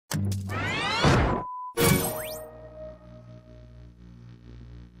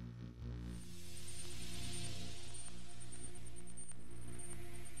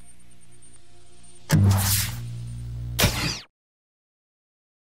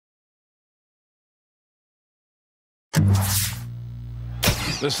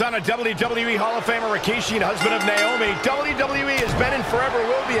The son of WWE Hall of Famer Rikishi and husband of Naomi, WWE has been and forever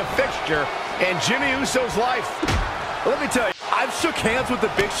will be a fixture in Jimmy Uso's life. Let me tell you, I've shook hands with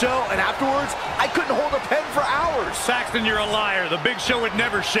the Big Show, and afterwards, I couldn't hold a pen for hours. Saxton, you're a liar. The Big Show would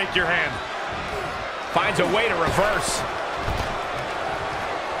never shake your hand. Finds a way to reverse.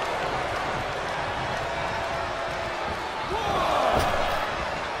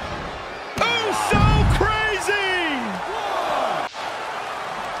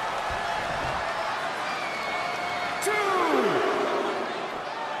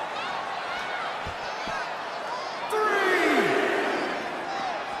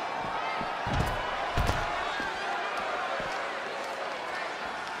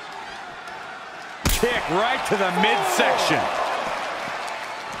 Kick right to the midsection.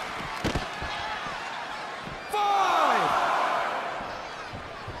 5,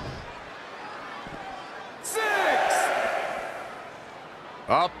 6,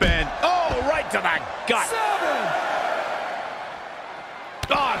 up and, oh, right to the gut. 7.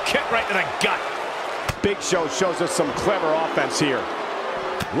 Oh, kick right to the gut. Big Show shows us some clever offense here.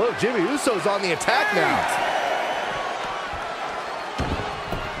 Look, Jimmy Uso's on the attack now.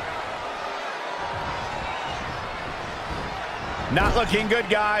 Not looking good,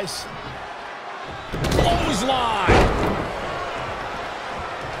 guys. Clothesline.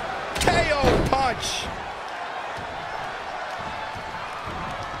 KO punch.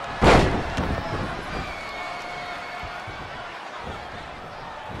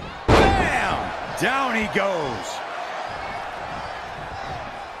 Bam! Down he goes.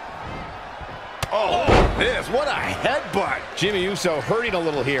 Oh, this, what a headbutt. Jimmy Uso hurting a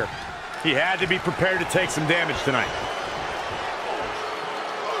little here. He had to be prepared to take some damage tonight.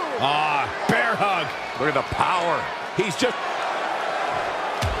 Ah, bear hug. Look at the power. He's just...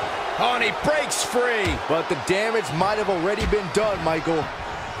 Oh, and he breaks free. But the damage might have already been done, Michael.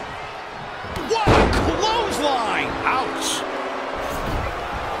 What a clothesline. Ouch.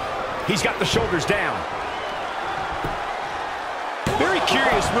 He's got the shoulders down. Very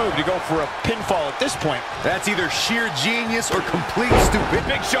curious move to go for a pinfall at this point. That's either sheer genius or complete stupid.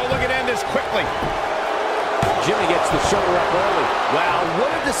 Big Show looking to end this quickly. Jimmy gets the shoulder up early. Wow,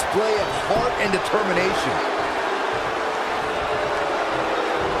 what a display of heart and determination.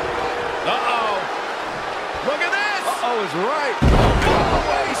 Uh-oh. Look at this. Uh-oh is right.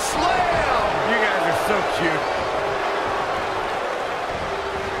 Fallaway slam. You guys are so cute.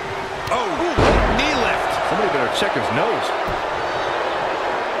 Oh, knee lift. Somebody better check his nose.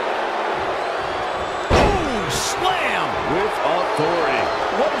 Ooh, slam. With authority.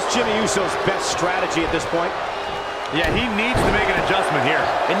 What is Jimmy Uso's best strategy at this point? Yeah, he needs to make an adjustment here.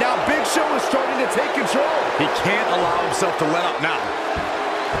 And now Big Show is starting to take control. He can't allow himself to let up now.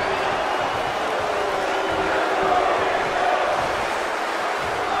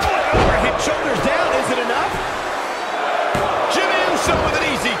 Overhead shoulders down, is it enough? Jimmy Uso with an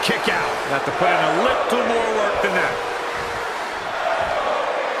easy kick out. Have to put in a little more work than that.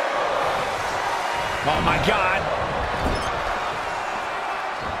 Oh my God.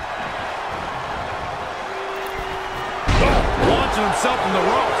 Launching himself in the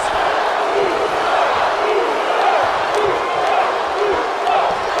ropes.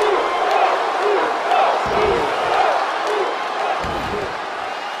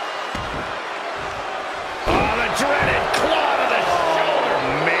 Oh, the dreaded claw to the shoulder.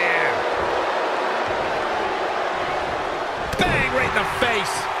 Man. Bang, right in the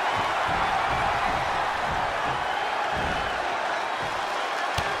face.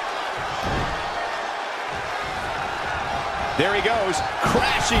 There he goes,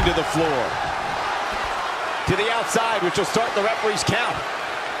 crashing to the floor. To the outside, which will start the referee's count.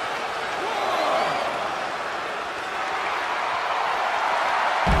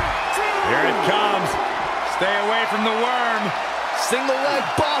 Here it comes. Stay away from the worm. Single leg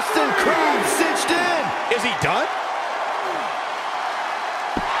Boston Crab cinched in. Is he done?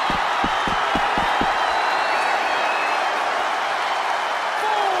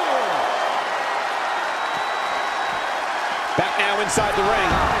 Back now inside the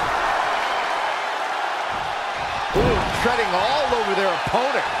ring. Ooh, treading all over their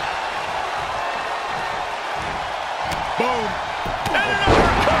opponent. Boom. And an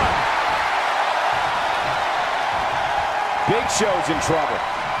uppercut. Big Show's in trouble.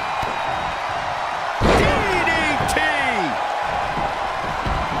 DDT.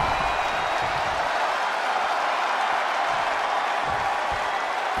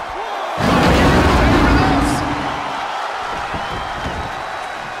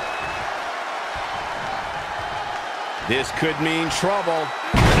 This could mean trouble.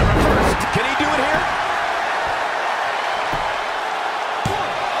 And a reverse. Can he do it here?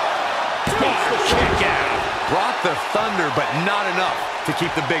 the thunder, but not enough to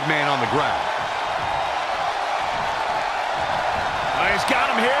keep the big man on the ground. He's got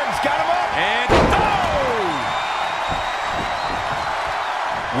him here. He's got him up. And oh!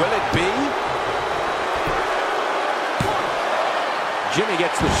 Will it be? Jimmy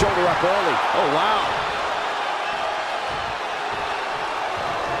gets the shoulder up early. oh, wow.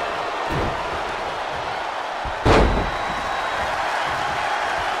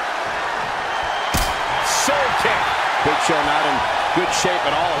 Soul kick. Big Show not in good shape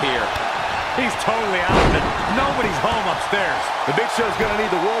at all here. He's totally out of it. Nobody's home upstairs. The Big Show's going to need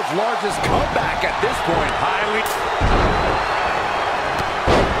the world's largest comeback at this point. Highly.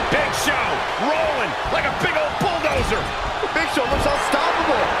 Big Show rolling like a big old bulldozer. The Big Show looks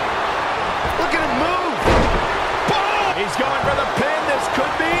unstoppable. Look at him move. Boom! He's going for the pin. This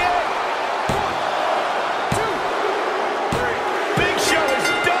could be it. 1, 2, 3. Big Show has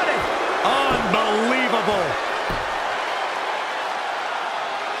done it. Unbelievable.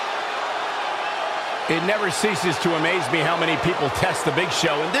 It never ceases to amaze me how many people test the Big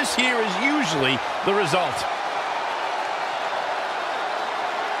Show, and this here is usually the result.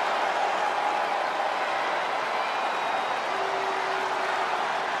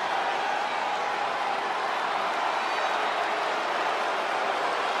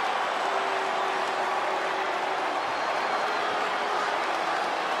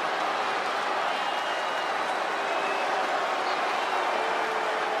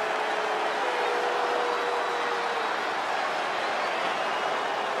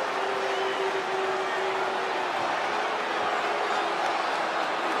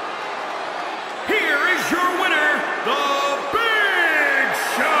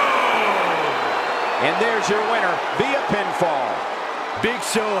 And there's your winner via pinfall. Big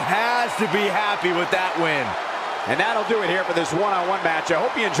Show has to be happy with that win. And that'll do it here for this one-on-one match. I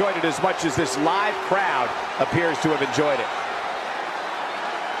hope you enjoyed it as much as this live crowd appears to have enjoyed it.